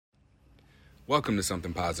Welcome to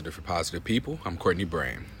Something Positive for Positive People. I'm Courtney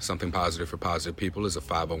Brain. Something Positive for Positive People is a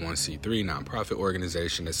 501c3 nonprofit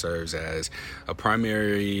organization that serves as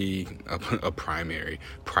primarily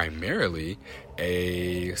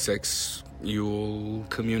a sexuality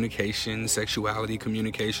communication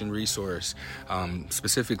resource,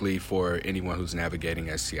 specifically for anyone who's navigating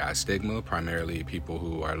STI stigma, primarily people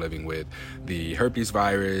who are living with the herpes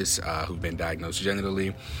virus, who've been diagnosed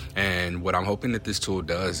genitally. And what I'm hoping that this tool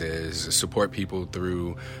does is support people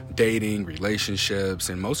through dating, relationships,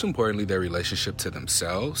 and most importantly, their relationship to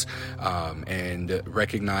themselves, and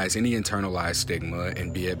recognize any internalized stigma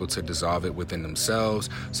and be able to dissolve it within themselves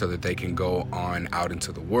so that they can go on out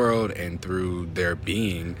into the world and through their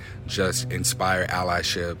being just inspire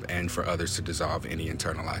allyship and for others to dissolve any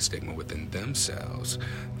internalized stigma within themselves.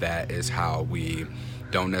 That is how we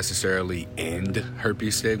don't necessarily end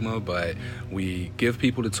herpes stigma, but we give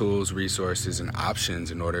people the tools, resources, and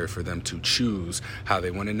options in order for them to choose how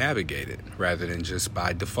they want to navigate it rather than just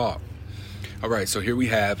by default. All right, so here we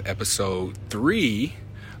have episode 3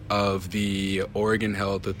 of the Oregon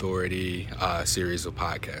Health Authority series of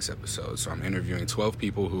podcast episodes. So I'm interviewing 12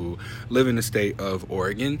 people who live in the state of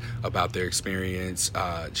Oregon about their experience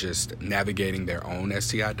just navigating their own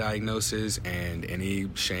STI diagnosis and any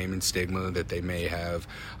shame and stigma that they may have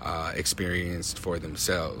experienced for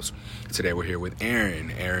themselves. Today we're here with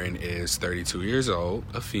Erin. Erin is 32 years old,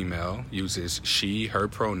 a female, uses she, her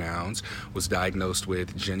pronouns, was diagnosed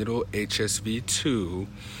with genital HSV-2,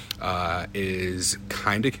 is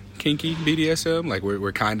kind of kinky BDSM, like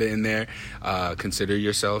we're kind of in there. Consider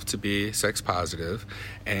yourself to be sex positive,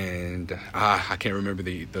 and I can't remember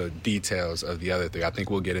the details of the other three. I think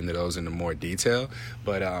we'll get into those in more detail,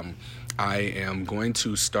 but I am going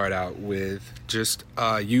to start out with just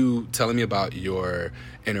you telling me about your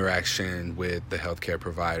interaction with the healthcare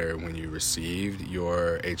provider when you received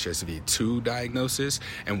your HSV-2 diagnosis,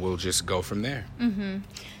 and we'll just go from there. Mm-hmm.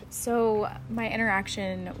 So my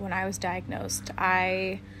interaction when I was diagnosed,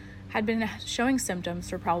 I had been showing symptoms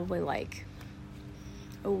for probably like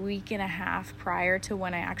a week and a half prior to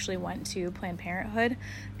when I actually went to Planned Parenthood,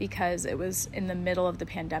 because it was in the middle of the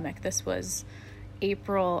pandemic. This was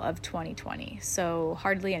April of 2020. So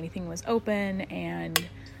hardly anything was open, and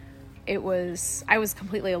I was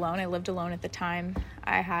completely alone. I lived alone at the time.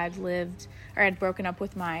 I had broken up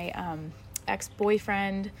with my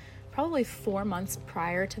ex-boyfriend probably 4 months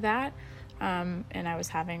prior to that, and I was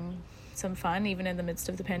having some fun even in the midst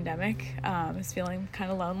of the pandemic. I was feeling kind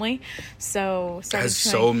of lonely, so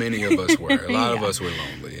so many of us were. A lot of us were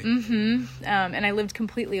lonely. Mm-hmm. And I lived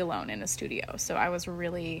completely alone in a studio, so I was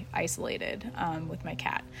really isolated with my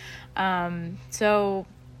cat. So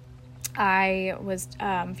I was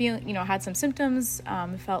feeling, had some symptoms.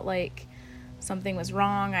 Felt like something was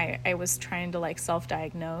wrong. I was trying to like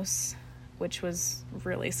self-diagnose, which was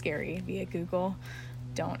really scary via Google.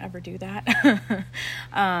 Don't ever do that.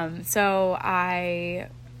 So I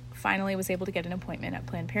finally was able to get an appointment at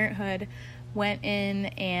Planned Parenthood, went in,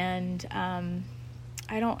 and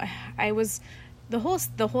the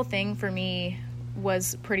whole thing for me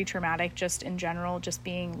was pretty traumatic just in general, just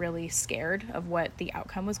being really scared of what the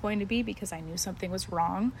outcome was going to be, because I knew something was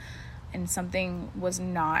wrong and something was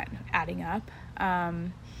not adding up.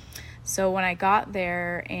 So when I got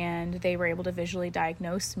there and they were able to visually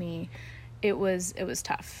diagnose me, it was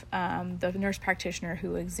tough. The nurse practitioner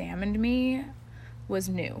who examined me was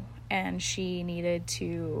new, and she needed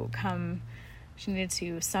to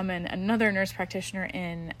summon another nurse practitioner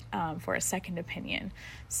in for a second opinion.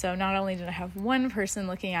 So not only did I have one person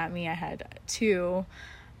looking at me, I had two,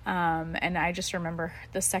 and I just remember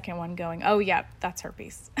the second one going, "Oh yeah, that's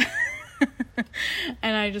herpes."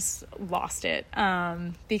 And I just lost it,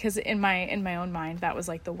 because in my own mind, that was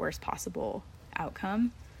like the worst possible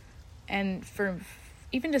outcome. And for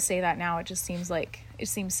even to say that now, it seems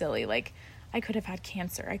silly. Like, I could have had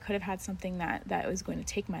cancer. I could have had something that was going to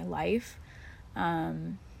take my life.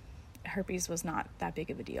 Herpes was not that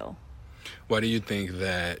big of a deal. Why do you think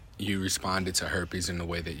that you responded to herpes in the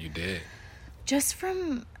way that you did? Just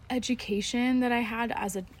from education that I had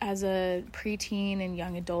as a preteen and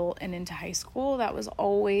young adult and into high school, that was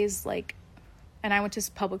always like, and I went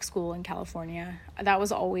to public school in California, that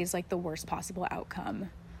was always like the worst possible outcome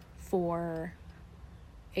for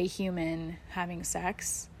a human having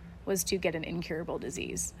sex, was to get an incurable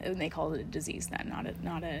disease. And they called it a disease then,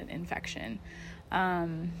 not an infection.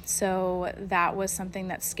 So that was something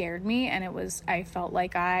that scared me, and I felt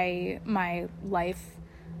like my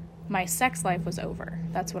sex life was over.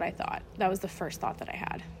 That's what I thought. That was the first thought that I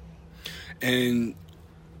had. And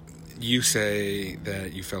you say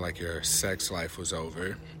that you felt like your sex life was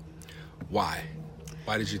over. Why?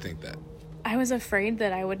 Why did you think that? I was afraid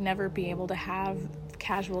that I would never be able to have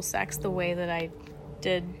casual sex the way that I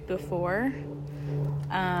did before.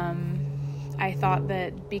 I thought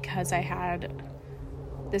that because I had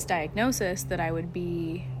this diagnosis that I would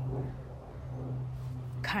be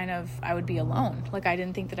alone. Like, I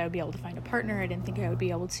didn't think that I would be able to find a partner. I didn't think I would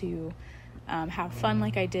be able to have fun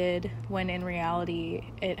like I did, when in reality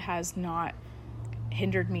it has not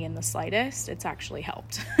hindered me in the slightest. It's actually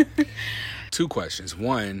helped. 2 questions.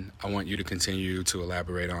 One, I want you to continue to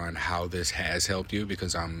elaborate on how this has helped you,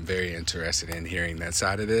 because I'm very interested in hearing that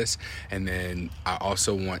side of this. And then I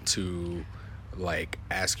also want to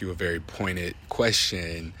ask you a very pointed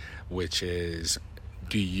question, which is,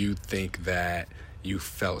 do you think that you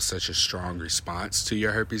felt such a strong response to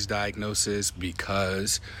your herpes diagnosis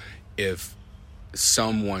because if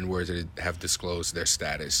someone were to have disclosed their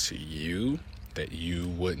status to you, that you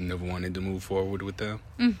wouldn't have wanted to move forward with them?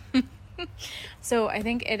 So I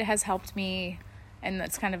think it has helped me, and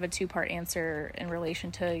that's kind of a 2-part answer in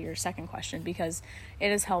relation to your second question, because it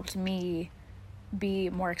has helped me be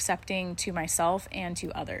more accepting to myself and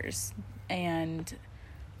to others, and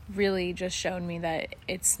really just shown me that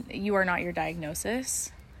you are not your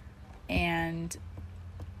diagnosis. And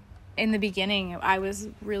in the beginning, I was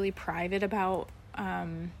really private about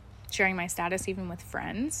sharing my status, even with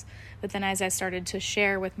friends. But then as I started to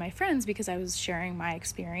share with my friends, because I was sharing my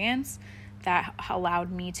experience, that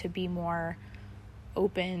allowed me to be more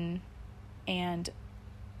open and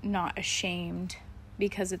not ashamed,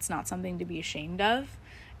 because it's not something to be ashamed of.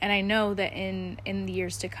 And I know that in the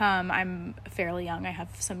years to come, I'm fairly young. I have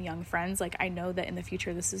some young friends. I know that in the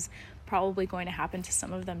future, this is probably going to happen to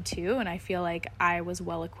some of them too. And I feel like I was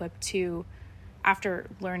well equipped to, after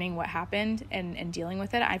learning what happened and dealing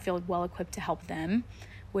with it, I feel well equipped to help them,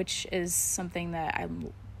 which is something that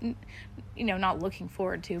I'm, not looking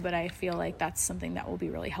forward to, but I feel like that's something that will be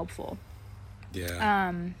really helpful. Yeah.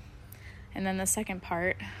 And then the second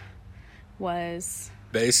part was,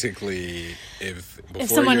 basically, if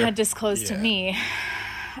someone had disclosed to me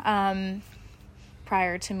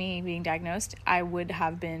prior to me being diagnosed, I would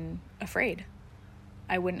have been afraid.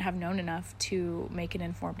 I wouldn't have known enough to make an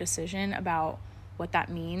informed decision about what that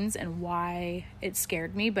means and why it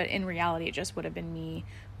scared me. But in reality, it just would have been me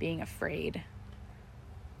being afraid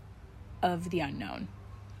of the unknown.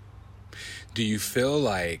 Do you feel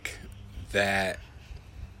like that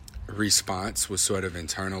response was sort of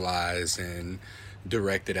internalized and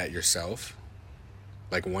directed at yourself?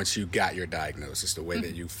 Once you got your diagnosis, the way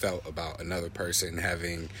that you felt about another person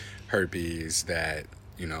having herpes, that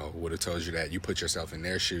would have told you that, you put yourself in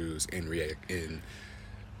their shoes in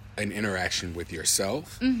an interaction with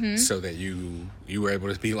yourself, so that you were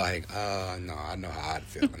able to be like, no, I know how I'd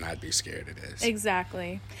feel and I'd be scared of this.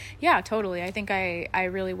 Exactly. Yeah, totally. I think I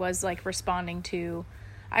really was responding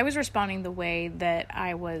the way that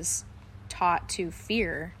I was taught to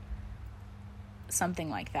fear something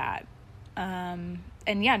like that.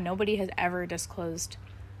 And yeah, nobody has ever disclosed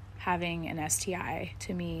having an STI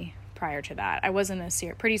to me prior to that. I was in a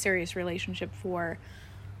pretty serious relationship for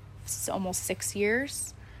almost 6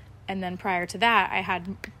 years. And then prior to that, I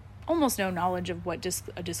had almost no knowledge of what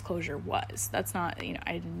a disclosure was. That's not,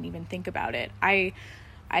 I didn't even think about it. I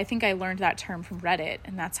think I learned that term from Reddit,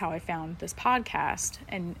 and that's how I found this podcast.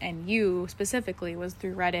 And you specifically was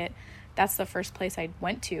through Reddit. That's the first place I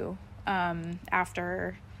went to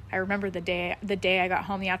after. I remember the day I got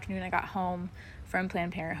home, the afternoon I got home from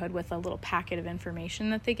Planned Parenthood with a little packet of information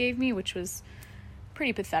that they gave me, which was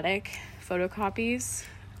pretty pathetic, photocopies.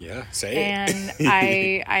 Yeah, say it.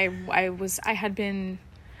 And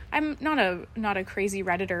I'm not a crazy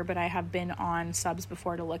Redditor, but I have been on subs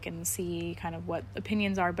before to look and see kind of what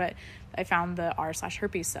opinions are, but I found the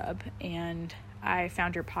r/herpes sub, and I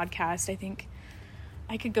found your podcast. I think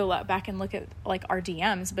I could go back and look at our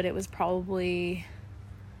DMs, but it was probably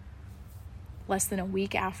less than a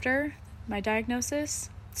week after my diagnosis.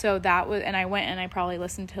 So that was, and I went and I probably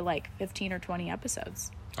listened to 15 or 20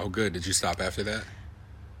 episodes. Oh, good. Did you stop after that?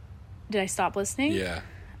 Did I stop listening? Yeah.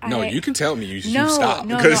 No, you can tell me you stopped.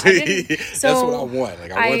 No, because I didn't. That's what I want.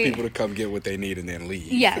 I want people to come get what they need and then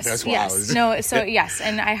leave. Yes, that's why yes. I was. No, so yes,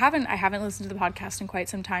 and I haven't listened to the podcast in quite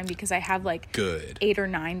some time because I have good 8 or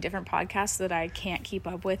 9 different podcasts that I can't keep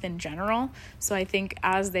up with in general. So I think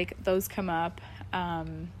as those come up, I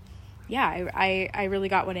really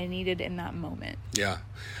got what I needed in that moment. Yeah.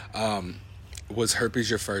 Was herpes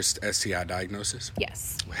your first STI diagnosis?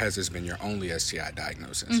 Yes. Has this been your only STI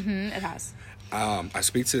diagnosis? It has. I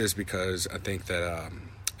speak to this because I think that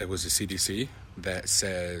it was the CDC that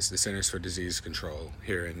says, the Centers for Disease Control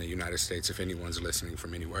here in the United States, if anyone's listening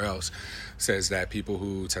from anywhere else, says that people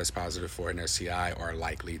who test positive for an STI are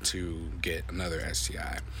likely to get another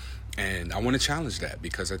STI. And I want to challenge that,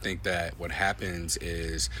 because I think that what happens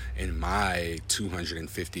is, in my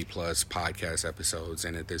 250 plus podcast episodes,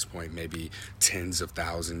 and at this point maybe tens of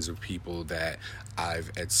thousands of people that I've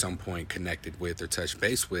at some point connected with or touched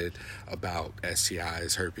base with about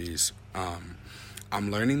STIs, herpes, I'm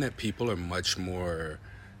learning that people are much more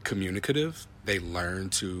communicative. They learn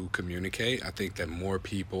to communicate. I think that more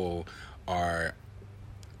people are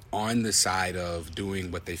on the side of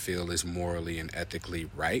doing what they feel is morally and ethically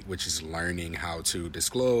right, which is learning how to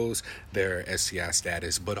disclose their STI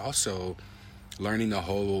status, but also learning to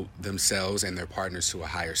hold themselves and their partners to a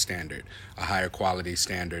higher standard, a higher quality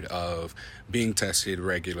standard of being tested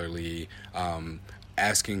regularly,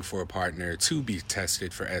 asking for a partner to be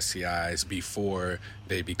tested for STIs before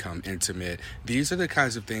they become intimate. These are the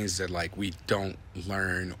kinds of things that we don't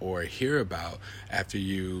learn or hear about after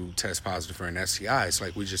you test positive for an STI. It's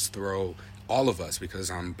like we just throw, all of us, because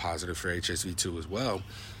I'm positive for HSV2 as well,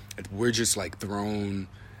 we're just thrown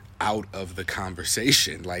out of the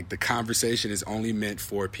conversation. The conversation is only meant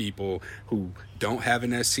for people who don't have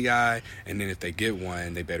an STI, and then if they get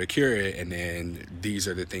one, they better cure it, and then these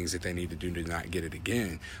are the things that they need to do to not get it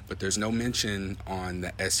again. But there's no mention on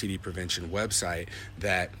the STD prevention website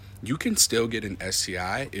that you can still get an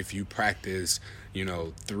STI if you practice,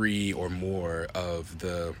 3 or more of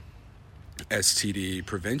the STD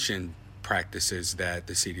prevention practices that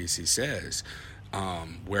the CDC says.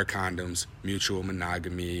 Wear condoms, mutual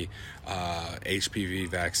monogamy, HPV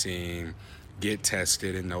vaccine, get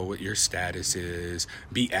tested and know what your status is,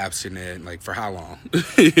 be abstinent, for how long,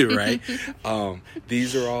 right?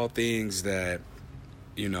 These are all things that,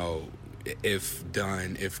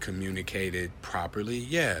 if communicated properly,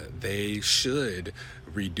 they should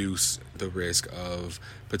reduce the risk of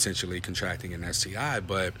potentially contracting an STI,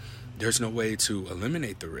 but there's no way to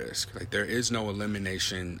eliminate the risk. There is no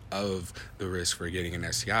elimination of the risk for getting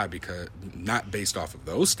an STI, because not based off of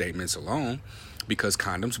those statements alone, because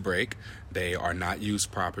condoms break, they are not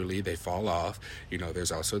used properly, they fall off.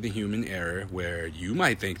 There's also the human error where you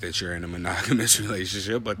might think that you're in a monogamous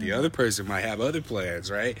relationship, but the other person might have other plans,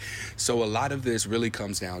 right? So a lot of this really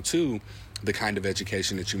comes down to the kind of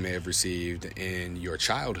education that you may have received in your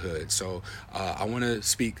childhood. So I want to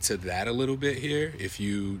speak to that a little bit here, if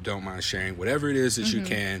you don't mind sharing whatever it is that you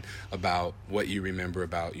can about what you remember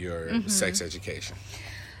about your sex education.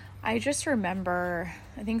 I just remember,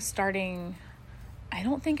 I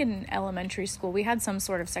don't think in elementary school, we had some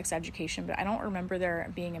sort of sex education, but I don't remember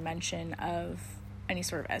there being a mention of any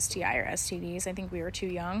sort of STI or STDs. I think we were too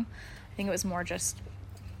young. I think it was more just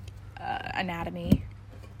anatomy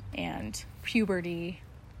and puberty,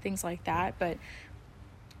 things like that. But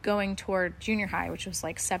going toward junior high, which was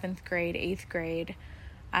 7th grade, 8th grade,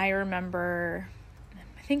 I remember,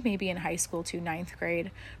 I think maybe in high school too, 9th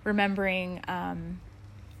grade, remembering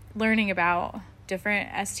learning about different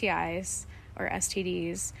STIs or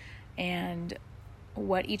STDs and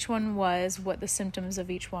what each one was, what the symptoms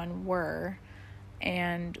of each one were,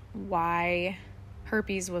 and why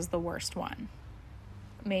herpes was the worst one.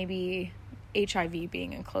 Maybe HIV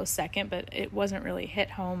being a close second, but it wasn't really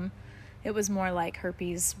hit home. It was more like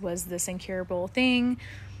herpes was this incurable thing.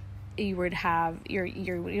 You would have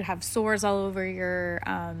you'd have sores all over your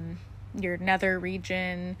nether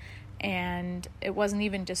region, and it wasn't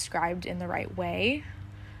even described in the right way.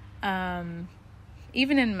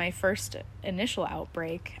 Even in my first initial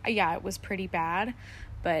outbreak, it was pretty bad,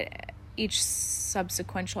 but each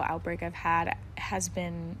subsequent outbreak I've had has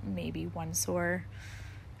been maybe one sore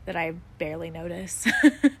that I barely notice.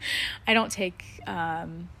 I don't take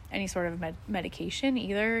any sort of medication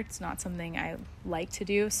either. It's not something I like to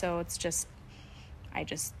do, so I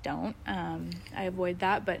just don't. I avoid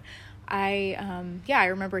that, but I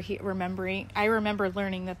remember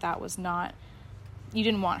learning that was not, you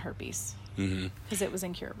didn't want herpes because it was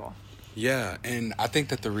incurable. Yeah, and I think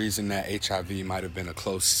that the reason that HIV might have been a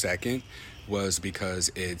close second was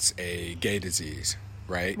because it's a gay disease.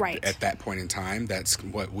 Right? At that point in time, that's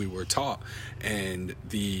what we were taught. And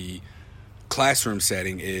the classroom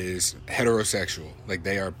setting is heterosexual.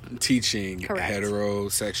 They are teaching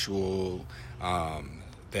heterosexual,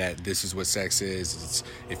 that this is what sex is. It's,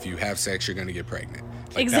 if you have sex, you're going to get pregnant.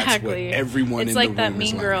 Exactly. That's what everyone in the room is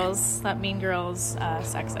learning. That Mean Girls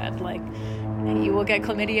sex ed. You will get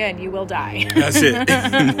chlamydia and you will die. That's it.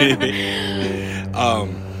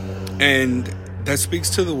 And that speaks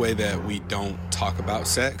to the way that we don't talk about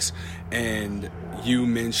sex. And you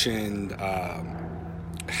mentioned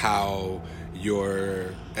how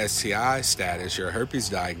your STI status, your herpes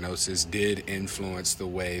diagnosis, did influence the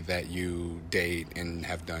way that you date and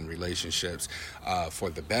have done relationships for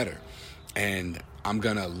the better. And I'm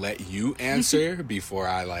going to let you answer before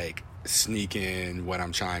I like sneak in what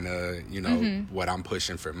I'm trying to, what I'm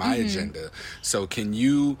pushing for my agenda. So can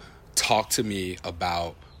you talk to me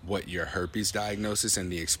about what your herpes diagnosis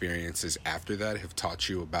and the experiences after that have taught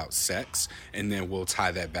you about sex, and then we'll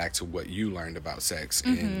tie that back to what you learned about sex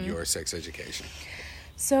in your sex education.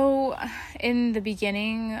 So in the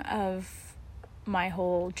beginning of my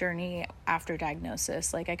whole journey after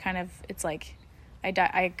diagnosis, like I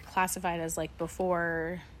classified as like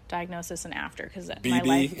before diagnosis and after, because my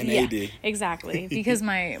life and AD. Exactly, because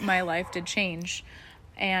my life did change.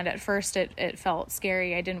 And at first it felt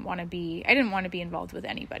scary. I didn't want to be involved with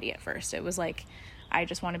anybody at first. It was like, I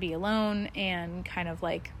just want to be alone and kind of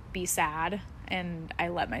like be sad. And I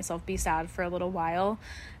let myself be sad for a little while.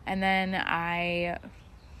 And then I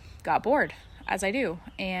got bored, as I do.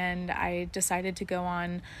 And I decided to go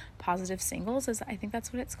on Positive Singles, I think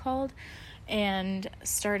that's what it's called. And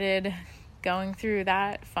started going through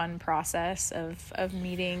that fun process of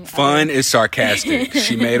meeting. Fun is sarcastic.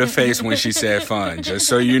 She made a face when she said fun, just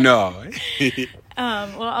so you know.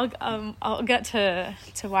 Well, I'll get to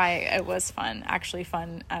why it was actually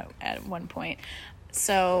fun at one point.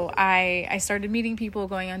 So I started meeting people,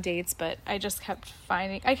 going on dates, but I just kept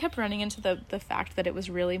running into the fact that it was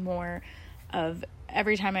really more of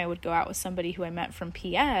every time I would go out with somebody who I met from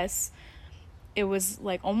PS, it was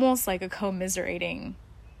like almost like a commiserating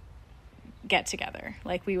get together.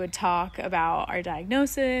 Like we would talk about our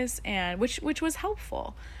diagnosis, and which was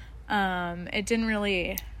helpful. It didn't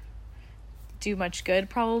really do much good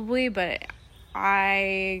probably, but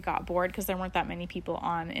I got bored because there weren't that many people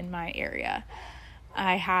on in my area.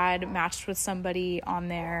 I had matched with somebody on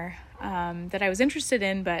there that I was interested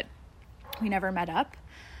in, but we never met up.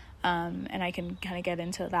 And I can kind of get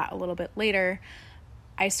into that a little bit later.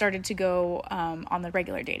 I started to go on the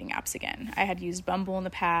regular dating apps again. I had used Bumble in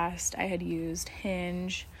the past. I had used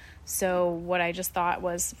Hinge. So what I just thought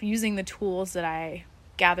was using the tools that I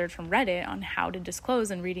gathered from Reddit on how to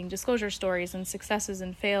disclose and reading disclosure stories and successes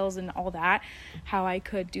and fails and all that, how I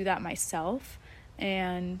could do that myself.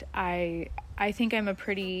 And I think I'm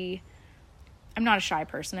not a shy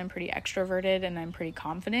person. I'm pretty extroverted and I'm pretty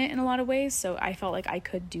confident in a lot of ways. So I felt like I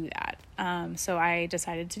could do that. So I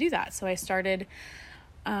decided to do that. So I started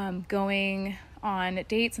going on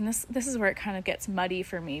dates, and this is where it kind of gets muddy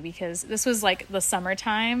for me, because this was like the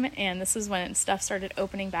summertime, and this is when stuff started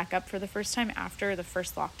opening back up for the first time after the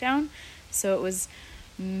first lockdown. So it was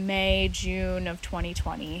May, June of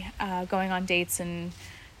 2020, going on dates, and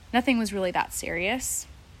nothing was really that serious.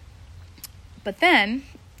 But then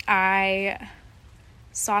I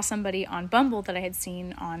saw somebody on Bumble that I had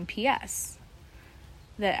seen on PS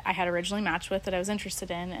that I had originally matched with, that I was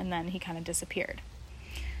interested in, and then he kind of disappeared.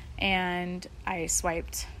 And I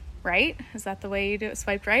swiped right. Is that the way you do it?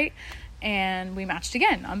 Swiped right. And we matched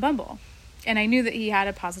again on Bumble. And I knew that he had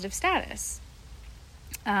a positive status.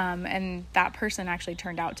 And that person actually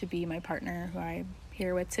turned out to be my partner, who I'm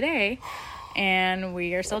here with today. And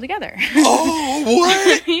we are still together. Oh,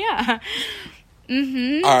 what? Yeah.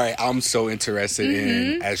 Mm-hmm. All right, I'm so interested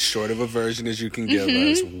in, as short of a version as you can give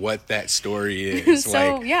us, what that story is.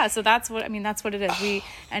 So that's what it is. We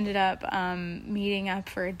ended up meeting up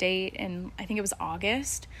for a date in, I think it was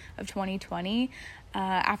August of 2020,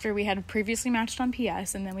 after we had previously matched on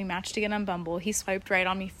PS, and then we matched again on Bumble. He swiped right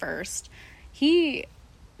on me first. He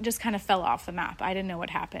just kind of fell off the map. I didn't know what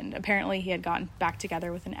happened. Apparently he had gotten back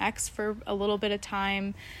together with an ex for a little bit of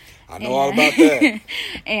time. I know all about that.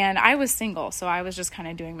 And I was single, so I was just kind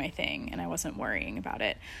of doing my thing, and I wasn't worrying about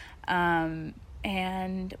it.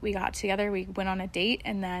 And we got together, we went on a date,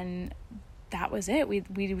 and then that was it.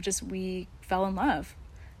 We fell in love,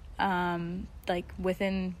 like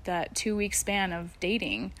within that 2-week span of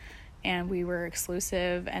dating, and we were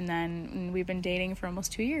exclusive, and then we've been dating for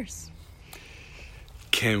almost 2 years.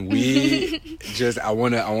 Can we just, I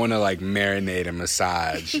want to like marinate and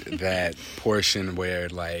massage that portion where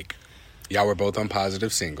like y'all were both on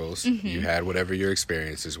Positive Singles. You had whatever your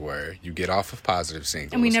experiences were. You get off of Positive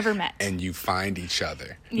Singles. And we never met. And you find each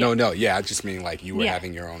other. Yeah. No, I just mean like you were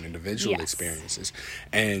having your own individual experiences.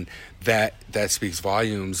 And that speaks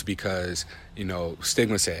volumes, because,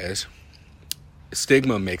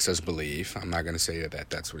 stigma makes us believe, I'm not going to say that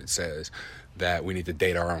that's what it says, that we need to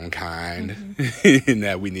date our own kind, and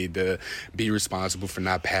that we need to be responsible for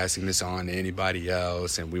not passing this on to anybody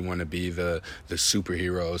else, and we want to be the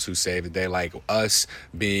superheroes who save the day. Like, us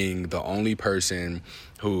being the only person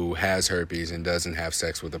who has herpes and doesn't have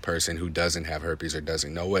sex with a person who doesn't have herpes or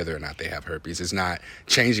doesn't know whether or not they have herpes is not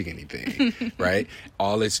changing anything, right?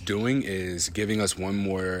 All it's doing is giving us one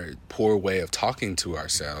more poor way of talking to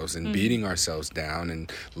ourselves and beating ourselves down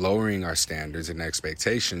and lowering our standards and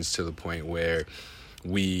expectations to the point where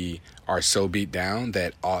we are so beat down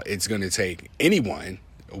that it's going to take anyone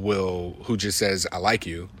who just says, I like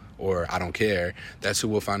you, or I don't care, that's who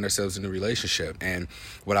we'll find ourselves in a relationship. And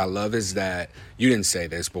what I love is that you didn't say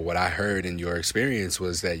this, but what I heard in your experience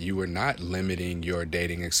was that you were not limiting your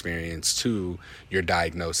dating experience to your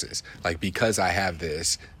diagnosis. Like, because I have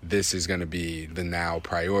this is going to be the now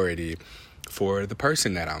priority for the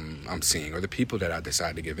person that I'm seeing or the people that I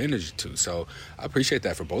decide to give energy to. So I appreciate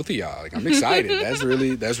that for both of y'all. Like, I'm excited. That's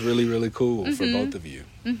really, really cool for both of you.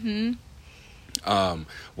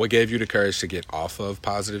 What gave you the courage to get off of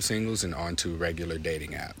Positive Singles and onto regular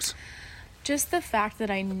dating apps? Just the fact that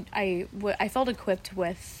I felt equipped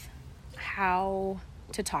with how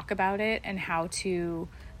to talk about it and how to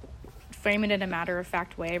frame it in a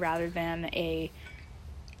matter-of-fact way rather than a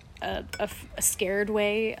scared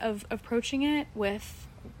way of approaching it with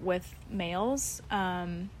males.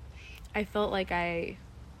 I felt like I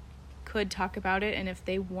could talk about it, and if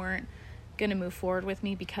they weren't gonna move forward with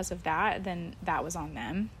me because of that, then that was on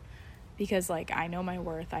them, because like, I know my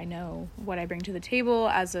worth, I know what I bring to the table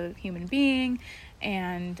as a human being,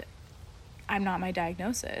 and I'm not my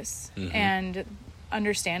diagnosis. And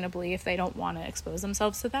understandably, if they don't want to expose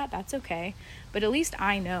themselves to that, that's okay, but at least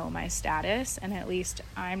I know my status, and at least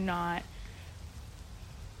I'm not,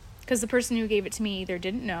 because the person who gave it to me either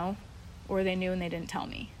didn't know, or they knew and they didn't tell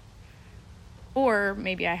me, or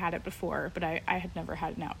maybe I had it before but I had never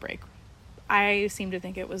had an outbreak. I seem to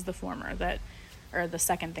think it was the former, or the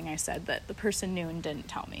second thing I said, that the person knew and didn't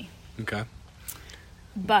tell me. Okay.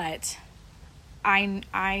 But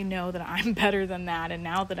I know that I'm better than that, and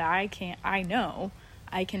now that I can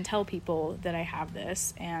tell people that I have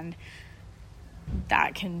this, and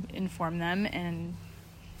that can inform them, and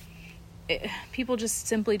people just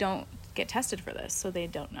simply don't get tested for this, so they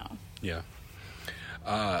don't know. Yeah.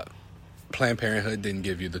 Planned Parenthood didn't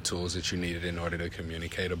give you the tools that you needed in order to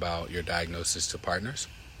communicate about your diagnosis to partners?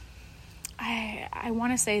 I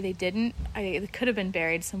want to say they didn't. It could have been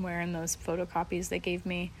buried somewhere in those photocopies they gave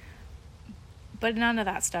me. But none of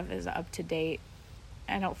that stuff is up to date.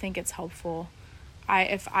 I don't think it's helpful.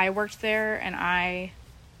 If I worked there and I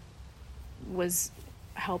was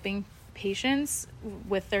helping patients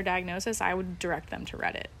with their diagnosis, I would direct them to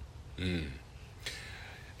Reddit.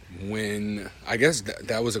 I guess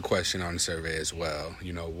that was a question on the survey as well.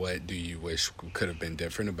 You know, what do you wish could have been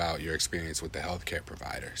different about your experience with the healthcare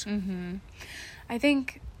providers? I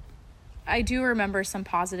think I do remember some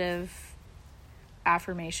positive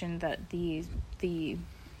affirmation that the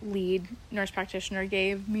lead nurse practitioner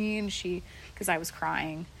gave me, and because I was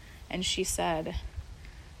crying, and she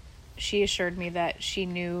assured me that she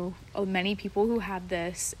knew many people who had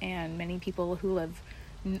this, and many people who live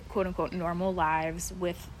quote unquote normal lives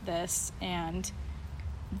with this, and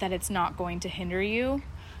that it's not going to hinder you.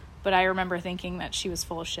 But I remember thinking that she was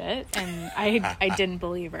full of shit, and I didn't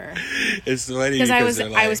believe her. It's funny because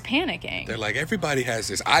I was panicking. They're like, everybody has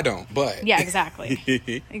this, I don't, but yeah,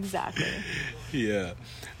 exactly. Yeah.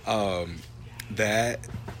 That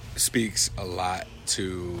speaks a lot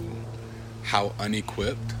to how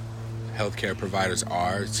unequipped healthcare providers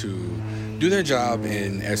are to do their job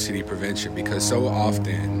in STD prevention, because so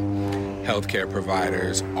often healthcare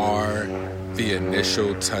providers are the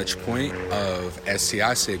initial touch point of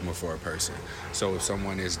STI stigma for a person. So if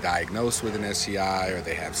someone is diagnosed with an STI, or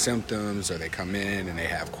they have symptoms, or they come in and they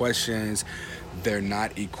have questions, they're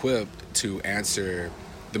not equipped to answer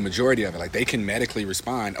the majority of it. Like, they can medically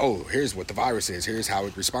respond, oh, here's what the virus is, here's how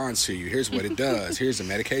it responds to you, here's what it does, here's the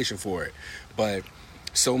medication for it. But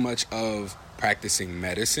so much of practicing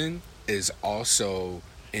medicine is also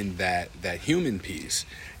in that human piece.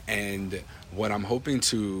 And what I'm hoping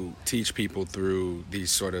to teach people through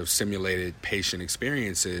these sort of simulated patient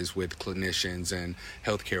experiences with clinicians and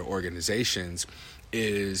healthcare organizations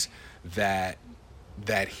is that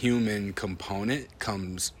human component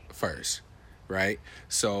comes first, right?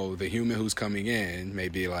 So the human who's coming in may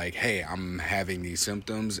be like, hey, I'm having these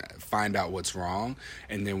symptoms, find out what's wrong.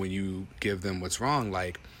 And then when you give them what's wrong,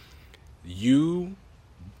 like, you,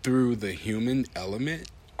 through the human element,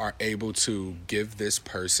 are able to give this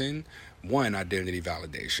person, one, identity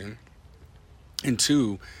validation, and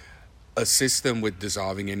two, assist them with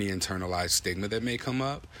dissolving any internalized stigma that may come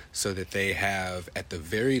up, so that they have, at the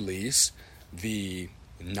very least, the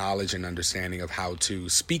knowledge and understanding of how to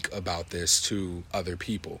speak about this to other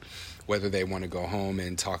people, whether they want to go home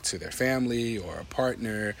and talk to their family or a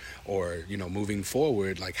partner, or, you know, moving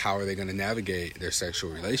forward, like, how are they going to navigate their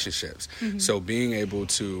sexual relationships? So being able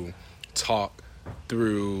to talk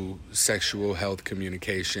through sexual health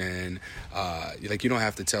communication, like, you don't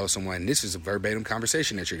have to tell someone this is a verbatim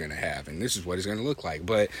conversation that you're going to have and this is what it's going to look like,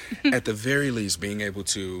 but at the very least being able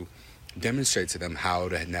to demonstrate to them how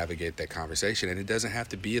to navigate that conversation. And it doesn't have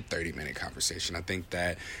to be a 30-minute conversation. I think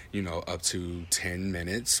that, you know, up to 10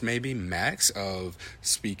 minutes maybe max of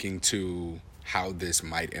speaking to how this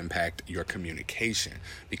might impact your communication,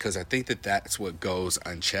 because I think that that's what goes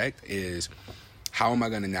unchecked is, how am I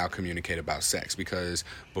going to now communicate about sex? Because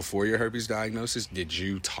before your herpes diagnosis, did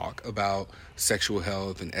you talk about sexual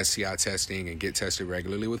health and STI testing and get tested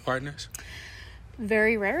regularly with partners?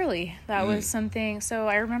 Very rarely. That was something. So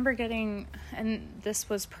I remember getting, and this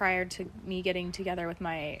was prior to me getting together with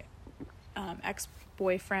my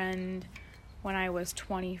ex-boyfriend when I was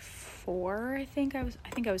 24. I think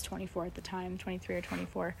I was 24 at the time, 23 or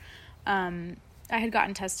 24. I had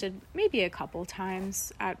gotten tested maybe a couple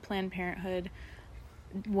times at Planned Parenthood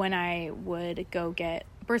when I would go get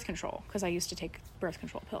birth control, because I used to take birth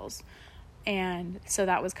control pills. And so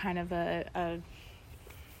that was kind of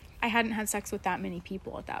I hadn't had sex with that many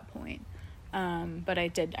people at that point. But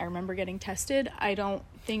I remember getting tested. I don't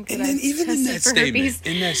think that I even tested in that for herpes.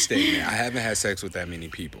 In that statement, I haven't had sex with that many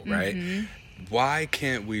people, right? Why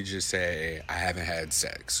can't we just say, I haven't had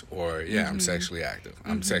sex, or, I'm sexually active.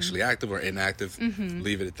 I'm sexually active or inactive.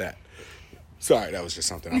 Leave it at that. Sorry, that was just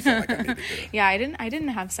something I felt like I needed to. Yeah, I didn't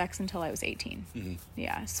have sex until I was 18.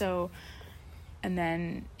 Yeah, so, and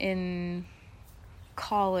then in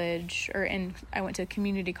college, I went to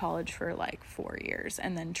community college for like 4 years,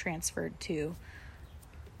 and then transferred to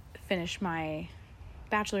finish my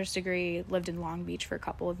bachelor's degree, lived in Long Beach for a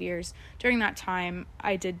couple of years. During that time,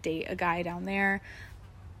 I did date a guy down there.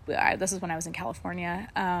 This is when I was in California,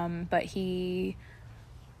 but he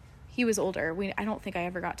was older. I don't think I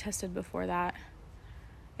ever got tested before that.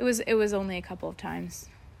 It was only a couple of times.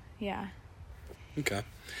 Yeah. Okay.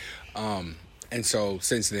 And so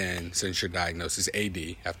since your diagnosis,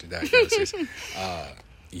 AD, after diagnosis,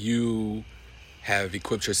 you have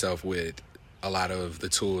equipped yourself with a lot of the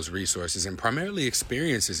tools, resources, and primarily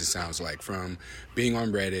experiences, it sounds like, from being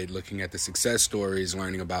on Reddit, looking at the success stories,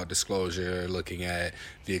 learning about disclosure, looking at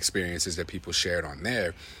the experiences that people shared on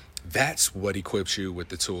there. That's what equips you with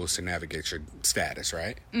the tools to navigate your status,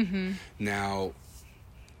 right? Now,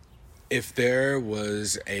 if there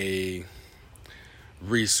was a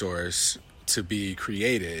resource to be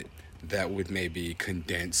created that would maybe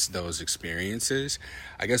condense those experiences,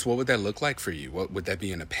 I guess, what would that look like for you? What would that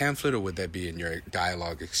be, in a pamphlet, or would that be in your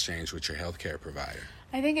dialogue exchange with your healthcare provider?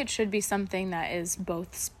 I think it should be something that is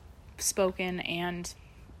both spoken and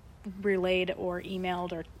relayed or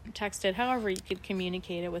emailed or texted, however you could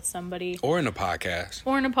communicate it with somebody. Or in a podcast.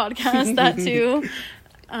 That too.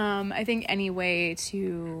 I think any way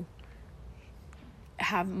to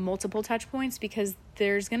have multiple touch points, because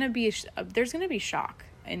there's gonna be shock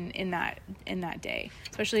in that day,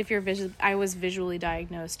 especially if you're I was visually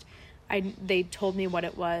diagnosed. They told me what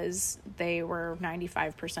it was. They were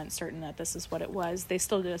 95% certain that this is what it was. They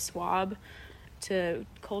still did a swab to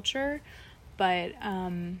culture, but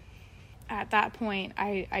at that point,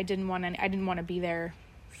 I didn't want to be there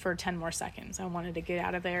for 10 more seconds. I wanted to get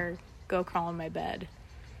out of there, go crawl in my bed.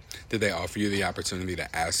 Did they offer you the opportunity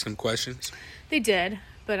to ask some questions? They did,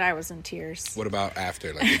 but I was in tears. What about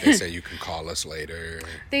after? Like, did they say you can call us later?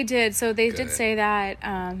 They did. So they did say that.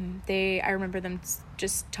 I remember them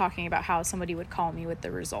just talking about how somebody would call me with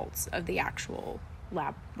the results of the actual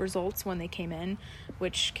lab results when they came in,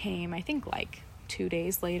 which came, I think, like 2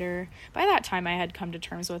 days later. By that time, I had come to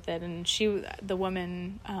terms with it, and the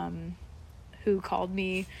woman who called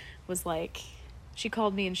me was like, she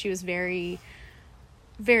called me and she was very,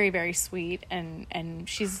 very, very sweet, and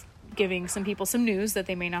she's giving some people some news that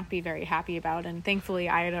they may not be very happy about, and thankfully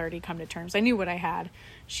I had already come to terms. I knew what I had.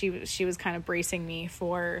 She was kind of bracing me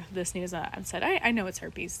for this news, and said, I know it's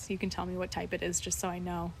herpes. You can tell me what type it is, just so I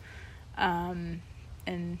know.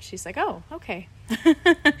 And she's like, oh, okay.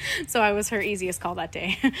 So I was her easiest call that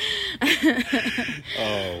day.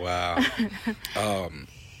 Oh, wow.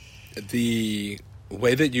 The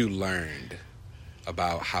way that you learned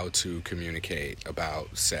about how to communicate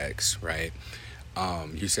about sex, right?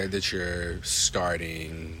 You said that you're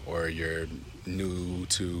starting, or you're new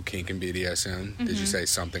to kink and BDSM. Did you say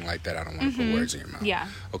something like that? I don't want to put words in your mouth. Yeah.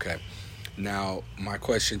 Okay. Now, my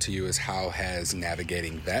question to you is, how has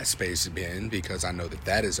navigating that space been? Because I know that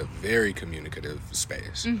that is a very communicative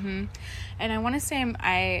space. Mm-hmm. And I want to say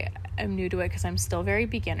I am new to it because I'm still very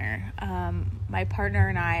beginner. My partner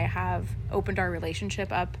and I have opened our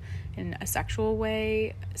relationship up in a sexual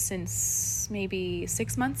way since maybe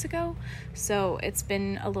 6 months ago. So it's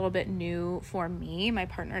been a little bit new for me. My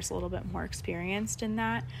partner's a little bit more experienced in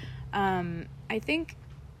that. I think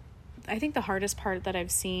the hardest part that I've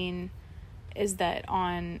seen is that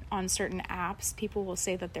on certain apps, people will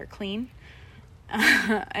say that they're clean.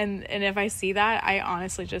 And if I see that, I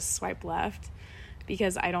honestly just swipe left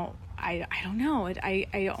because I don't know.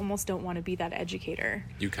 I almost don't want to be that educator.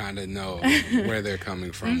 You kind of know where they're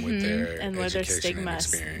coming from with their and where education and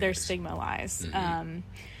experience. Their stigma lies.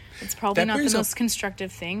 It's probably not the most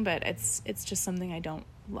constructive thing, but it's just something I don't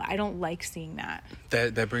like seeing that.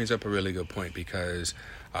 That brings up a really good point because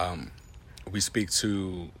we speak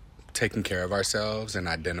to taking care of ourselves and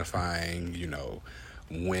identifying,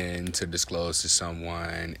 when to disclose to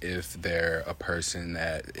someone, if they're a person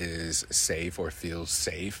that is safe or feels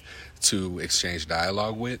safe to exchange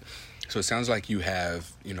dialogue with. So it sounds like you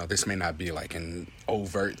have, this may not be like an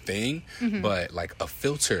overt thing, but like a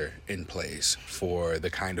filter in place for the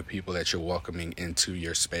kind of people that you're welcoming into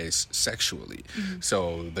your space sexually.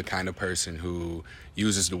 So the kind of person who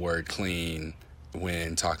uses the word clean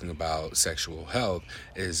when talking about sexual health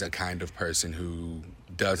is a kind of person who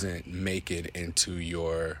doesn't make it into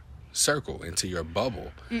your circle, into your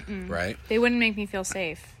bubble, right? They wouldn't make me feel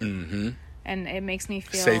safe. Mm-hmm. And it makes me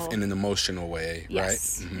feel safe in an emotional way,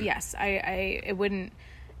 yes, right? Yes. It wouldn't.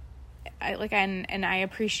 And I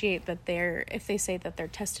appreciate that if they say that they're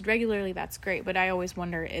tested regularly, that's great. But I always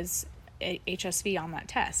wonder, is HSV on that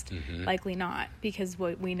test? Likely not, because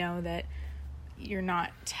we know that you're not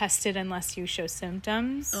tested unless you show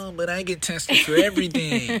symptoms. Oh, but I get tested for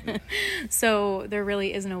everything. So there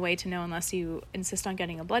really isn't a way to know unless you insist on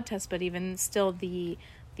getting a blood test. But even still, the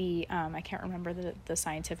I can't remember the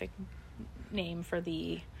scientific name for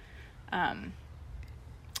the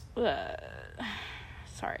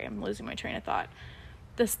sorry, I'm losing my train of thought.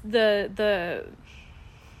 The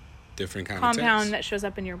different kind compound of that shows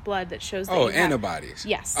up in your blood that shows that antibodies.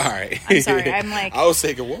 Yes. All right. I'm sorry. I'm like I was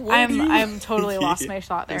thinking, what I'm totally lost my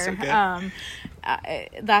thought there. Okay.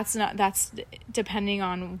 That's depending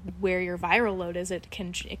on where your viral load is, it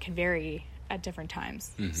can vary at different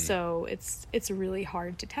times. So it's really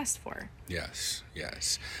hard to test for. Yes.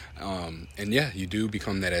 And yeah, you do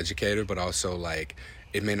become that educator, but also like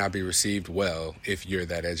it may not be received well if you're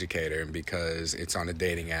that educator, and because it's on a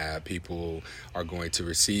dating app, people are going to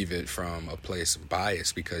receive it from a place of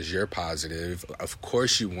bias because you're positive. Of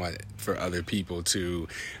course you want for other people to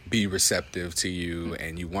be receptive to you,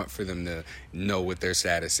 and you want for them to know what their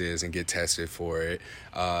status is and get tested for it.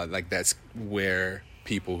 Like that's where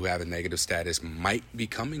people who have a negative status might be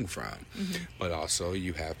coming from. But also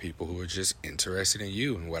you have people who are just interested in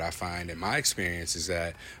you. And what I find in my experience is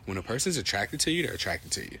that when a person's attracted to you, they're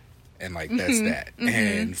attracted to you. And like that's that.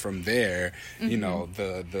 And from there,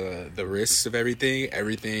 the risks of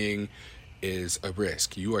everything is a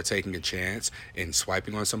risk. You are taking a chance in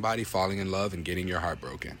swiping on somebody, falling in love, and getting your heart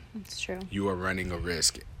broken. That's true. You are running a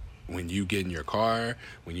risk. When you get in your car,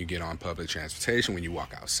 when you get on public transportation, when you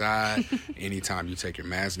walk outside, anytime you take your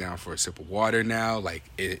mask down for a sip of water now, like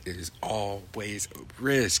it is always a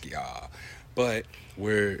risk, y'all. But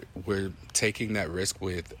we're taking that risk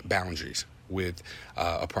with boundaries, with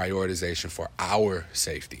a prioritization for our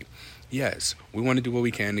safety. Yes, we want to do what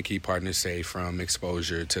we can to keep partners safe from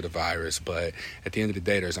exposure to the virus, but at the end of the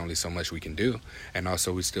day, there's only so much we can do. And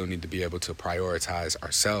also, we still need to be able to prioritize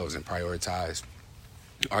ourselves and prioritize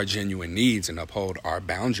our genuine needs and uphold our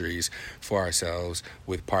boundaries for ourselves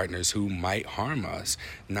with partners who might harm us,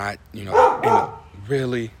 not in a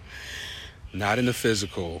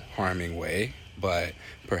physical harming way, but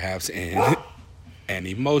perhaps in an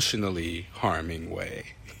emotionally harming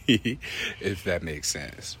way, if that makes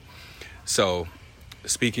sense. So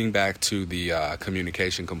speaking back to the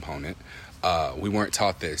communication component, we weren't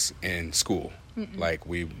taught this in school. Like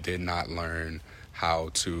we did not learn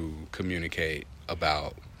how to communicate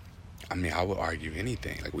about, I would argue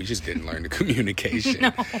anything. Like, we just didn't learn the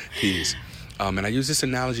communication piece. And I use this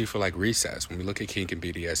analogy for, like, recess. When we look at kink and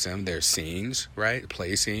BDSM, there's scenes, right?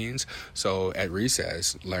 Play scenes. So at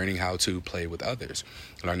recess, learning how to play with others,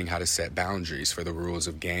 learning how to set boundaries for the rules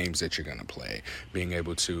of games that you're going to play, being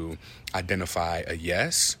able to identify a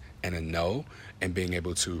yes and a no, and being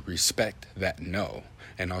able to respect that no.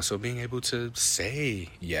 and also being able to say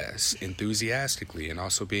yes enthusiastically, and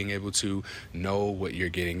also being able to know what you're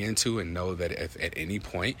getting into and know that if at any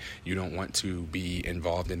point you don't want to be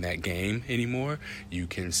involved in that game anymore, you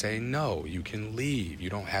can say no, you can leave, you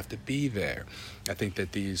don't have to be there. I think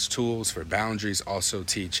that these tools for boundaries also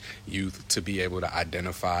teach youth to be able to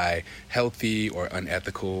identify healthy or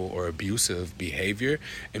unethical or abusive behavior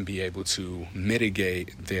and be able to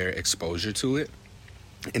mitigate their exposure to it.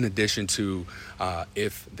 In addition to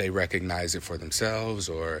if they recognize it for themselves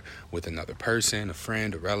or with another person, a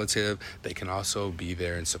friend, a relative, they can also be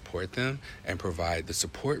there and support them and provide the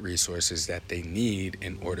support resources that they need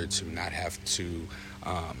in order to not have to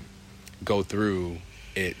go through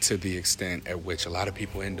it to the extent at which a lot of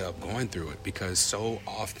people end up going through it. Because so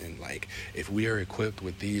often, like, if we are equipped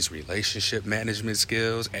with these relationship management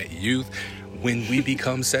skills at youth, when we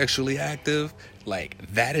become sexually active, like,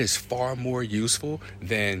 that is far more useful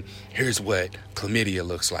than here's what chlamydia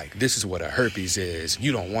looks like, this is what a herpes is,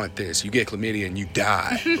 you don't want this, you get chlamydia and you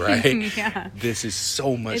die, right? Yeah. This is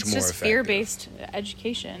so much more effective. It's just fear-based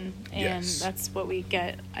education, and Yes. that's what we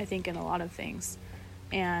get, I think, in a lot of things.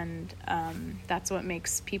 And that's what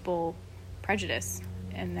makes people prejudice,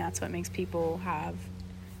 and that's what makes people have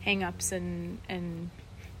hang-ups, and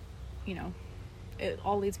you know, it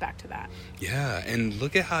all leads back to that. Yeah, and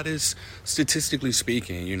look at how this, statistically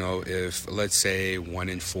speaking, you know, if let's say 1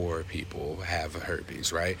 in 4 people have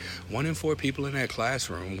herpes, right? 1 in 4 people in that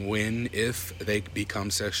classroom, if they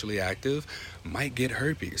become sexually active, might get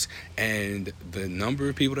herpes. And the number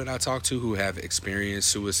of people that I talk to who have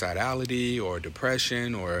experienced suicidality or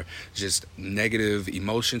depression or just negative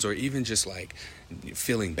emotions, or even just like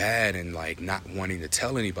feeling bad and like not wanting to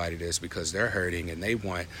tell anybody this because they're hurting and they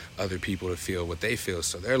want other people to feel what they feel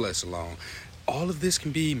so they're less alone. All of this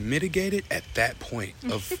can be mitigated at that point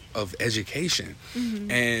of education.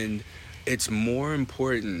 Mm-hmm. And it's more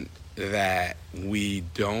important that we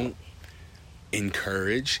don't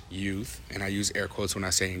encourage youth, and I use air quotes when I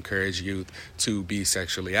say encourage youth, to be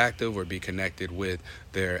sexually active or be connected with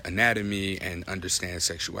their anatomy and understand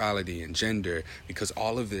sexuality and gender, because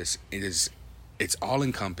all of this it's all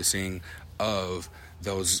encompassing of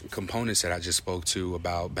those components that I just spoke to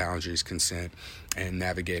about boundaries, consent, and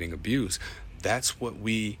navigating abuse. That's what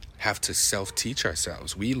we have to self-teach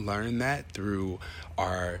ourselves. We learn that through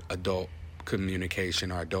our adult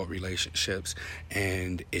communication, our adult relationships,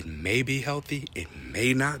 and it may be healthy, it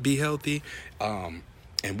may not be healthy, and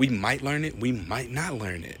we might learn it, we might not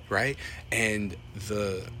learn it, right? And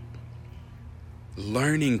the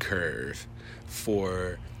learning curve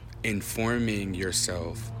for informing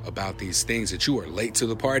yourself about these things that you are late to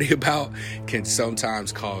the party about can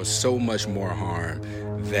sometimes cause so much more harm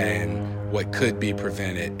than what could be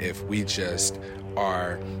prevented if we just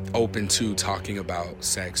are open to talking about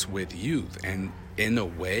sex with youth, and in a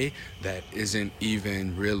way that isn't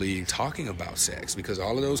even really talking about sex, because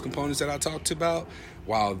all of those components that I talked about,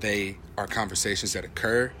 while they are conversations that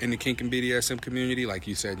occur in the kink and BDSM community, like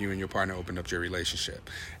you said, you and your partner opened up your relationship,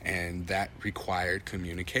 and that required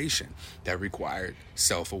communication, that required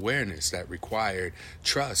self-awareness, that required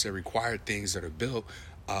trust, that required things that are built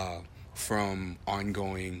from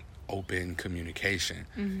ongoing open communication.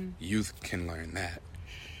 Mm-hmm. Youth can learn that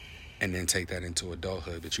and then take that into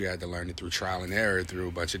adulthood, but you had to learn it through trial and error, through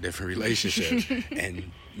a bunch of different relationships,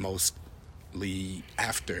 and mostly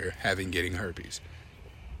after getting herpes.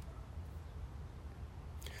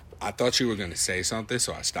 I thought you were going to say something,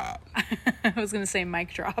 so I stopped. I was going to say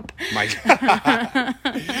mic drop.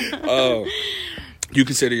 You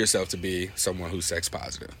consider yourself to be someone who's sex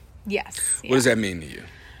positive. Yes. What does that mean to you?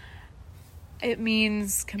 It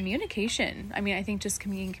means communication. I mean, I think just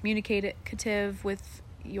being communicative with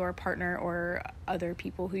your partner or other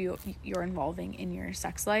people who you're involving in your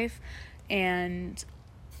sex life, and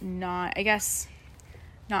not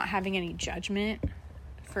having any judgment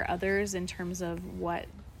for others in terms of what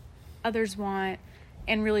others want,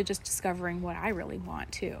 and really just discovering what I really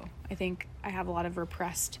want too. I think I have a lot of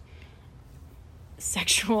repressed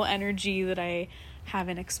sexual energy that I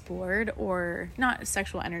haven't explored, or not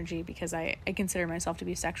sexual energy because I consider myself to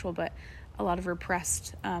be sexual, but a lot of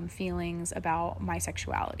repressed feelings about my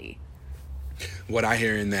sexuality. What I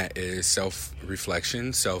hear in that is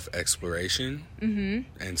self-reflection, self-exploration,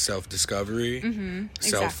 mm-hmm. and self-discovery, mm-hmm.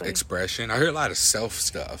 Self-expression. I hear a lot of self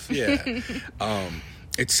stuff. Yeah.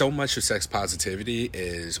 It's so much of sex positivity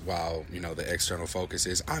is, while, you know, the external focus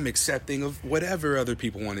is I'm accepting of whatever other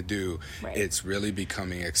people want to do, right. It's really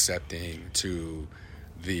becoming accepting to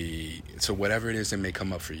so whatever it is that may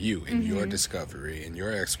come up for you in your discovery, in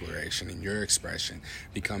your exploration, in your expression,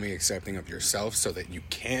 becoming accepting of yourself so that you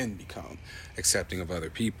can become accepting of other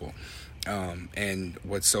people. And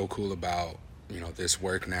what's so cool about, this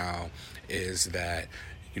work now is that,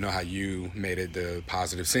 how you made it the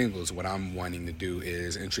positive singles. What I'm wanting to do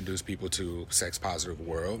is introduce people to sex positive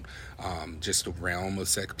world, just the realm of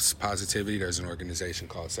sex positivity. There's an organization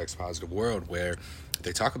called Sex Positive World where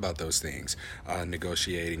they talk about those things,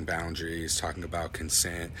 negotiating boundaries, talking about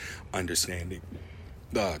consent, understanding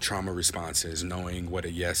trauma responses, knowing what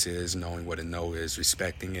a yes is, knowing what a no is,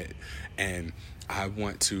 respecting it. And I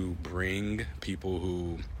want to bring people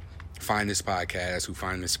who find this podcast, who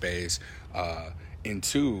find this space,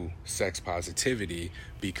 into sex positivity,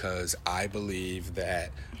 because I believe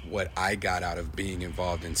that what I got out of being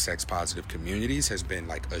involved in sex positive communities has been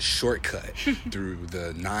like a shortcut through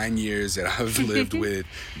the 9 years that I've lived with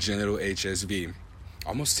genital HSV.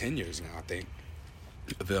 Almost 10 years now, I think.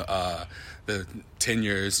 The 10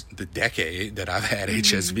 years, the decade that I've had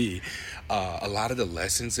HSV, a lot of the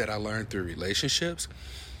lessons that I learned through relationships,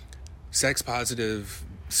 sex positive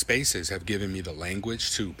spaces have given me the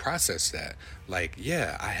language to process that. Like,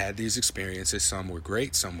 yeah, I had these experiences. Some were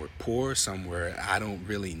great, some were poor, some were I don't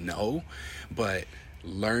really know. But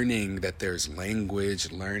learning that there's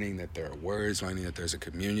language, learning that there are words, learning that there's a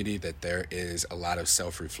community, that there is a lot of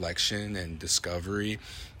self-reflection and discovery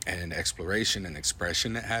and exploration and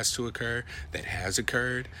expression that has to occur, that has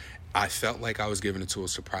occurred. I felt like I was given the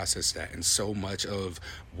tools to process that. And so much of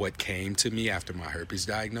what came to me after my herpes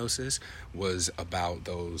diagnosis was about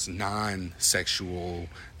those non-sexual,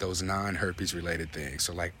 those non-herpes related things.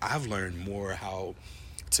 So like I've learned more how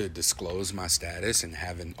to disclose my status and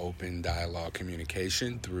have an open dialogue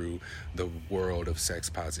communication through the world of sex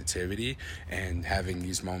positivity and having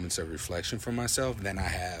these moments of reflection for myself than I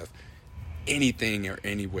have anything or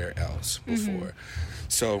anywhere else before.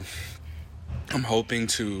 So I'm hoping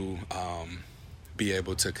to be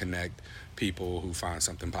able to connect people who find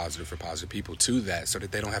something positive for positive people to that, so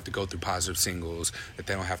that they don't have to go through positive singles, that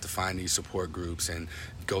they don't have to find these support groups and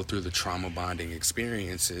go through the trauma bonding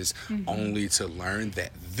experiences only to learn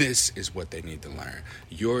that this is what they need to learn.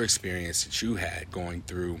 Your experience that you had going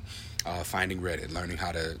through finding Reddit, learning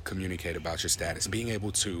how to communicate about your status, being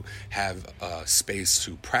able to have a space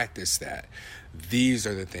to practice that. These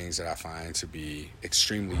are the things that I find to be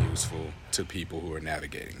extremely useful to people who are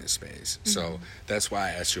navigating this space. So that's why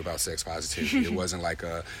I asked you about sex positivity. It wasn't like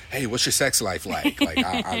hey, what's your sex life like? Like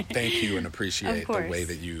I thank you and appreciate the way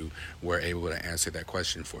that you were able to answer that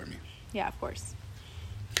question for me. Yeah, of course.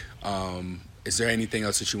 Is there anything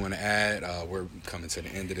else that you want to add? We're coming to the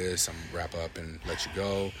end of this. I'm going to wrap up and let you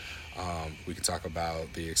go. We can talk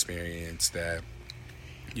about the experience that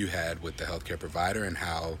you had with the healthcare provider and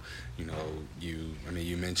how,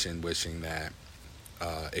 you mentioned wishing that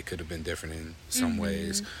it could have been different in some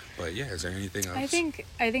ways. But yeah, is there anything else?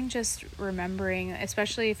 I think just remembering,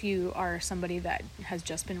 especially if you are somebody that has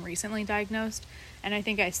just been recently diagnosed, and I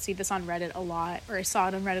think I see this on Reddit a lot, or I saw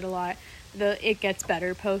it on Reddit a lot, the it gets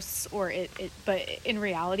better posts, or but in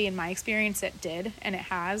reality, in my experience, it did, and it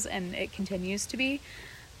has, and it continues to be.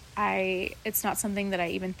 It's not something that I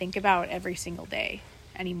even think about every single day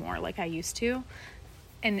anymore like I used to.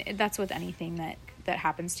 And that's with anything that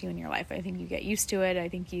happens to you in your life. I think you get used to it. I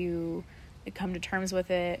think you come to terms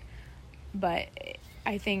with it. But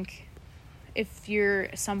I think if you're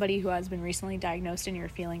somebody who has been recently diagnosed and you're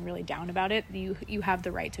feeling really down about it, you have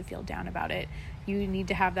the right to feel down about it. You need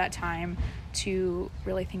to have that time to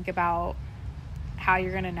really think about how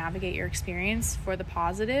you're going to navigate your experience for the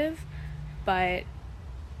positive. But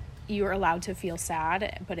you are allowed to feel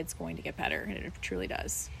sad, but it's going to get better, and it truly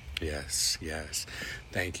does. Yes.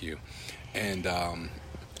 Thank you. And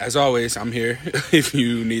as always, I'm here. If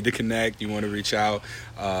you need to connect, you want to reach out,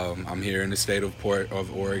 I'm here in the state of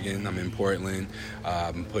Oregon. I'm in Portland.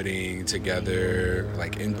 I'm putting together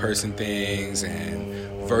like in-person things and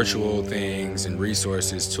virtual things and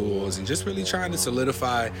resources, tools, and just really trying to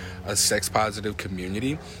solidify a sex-positive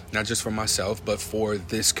community, not just for myself, but for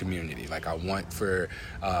this community. Like I want for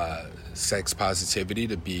sex positivity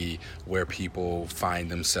to be where people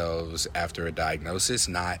find themselves after a diagnosis,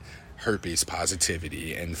 not herpes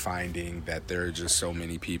positivity, and finding that there are just so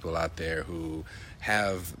many people out there who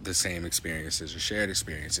have the same experiences or shared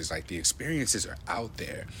experiences. Like the experiences are out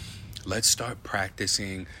there. Let's start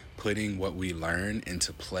practicing putting what we learn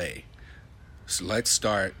into play. So let's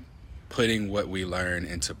start putting what we learn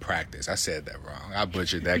into practice. I said that wrong. I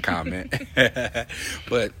butchered that comment.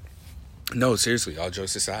 But no, seriously, all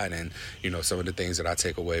jokes aside, and some of the things that I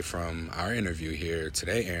take away from our interview here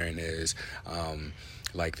today, Erin, is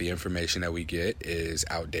like the information that we get is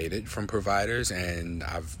outdated from providers, and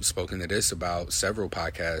I've spoken to this about several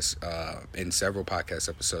podcasts, in several podcast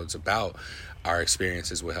episodes about our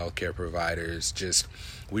experiences with healthcare providers. Just,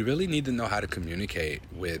 we really need to know how to communicate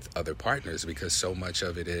with other partners, because so much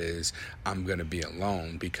of it is, I'm going to be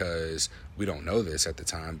alone, because we don't know this at the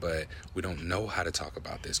time, but we don't know how to talk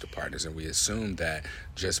about this to partners. And we assume that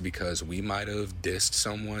just because we might have dissed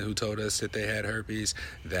someone who told us that they had herpes,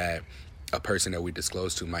 that a person that we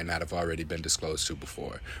disclosed to might not have already been disclosed to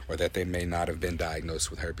before, or that they may not have been diagnosed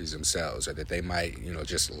with herpes themselves, or that they might,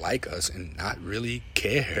 just like us and not really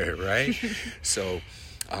care, right? So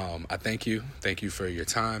I thank you. Thank you for your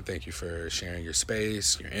time. Thank you for sharing your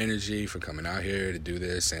space, your energy, for coming out here to do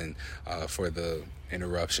this, and for the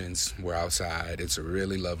interruptions. We're outside. It's a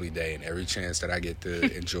really lovely day, and every chance that I get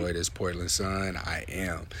to enjoy this Portland sun, I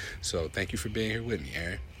am. So thank you for being here with me,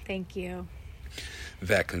 Erin. Thank you.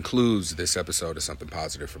 That concludes this episode of Something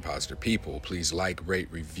Positive for Positive People. Please like, rate,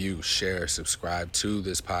 review, share, subscribe to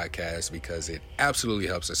this podcast, because it absolutely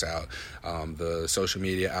helps us out. The social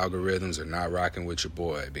media algorithms are not rocking with your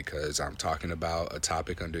boy, because I'm talking about a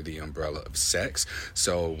topic under the umbrella of sex.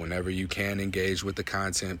 So whenever you can engage with the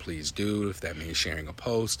content, please do. If that means sharing a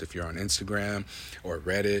post, if you're on Instagram or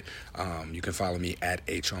Reddit, you can follow me at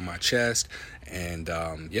H on my chest. And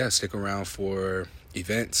stick around for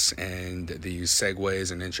events and these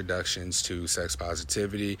segues and introductions to sex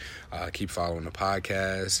positivity. Keep following the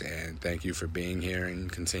podcast, and thank you for being here and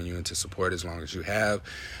continuing to support as long as you have.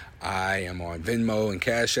 I am on Venmo and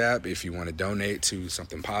Cash App if you want to donate to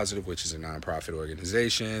Something Positive, which is a nonprofit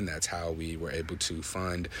organization. That's how we were able to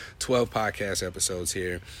fund 12 podcast episodes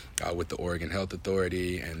here with the Oregon Health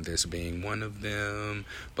Authority, and this being one of them.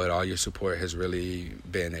 But all your support has really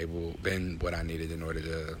been what I needed in order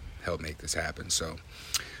to help make this happen. So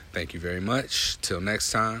thank you very much. Till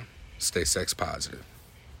next time, stay sex positive.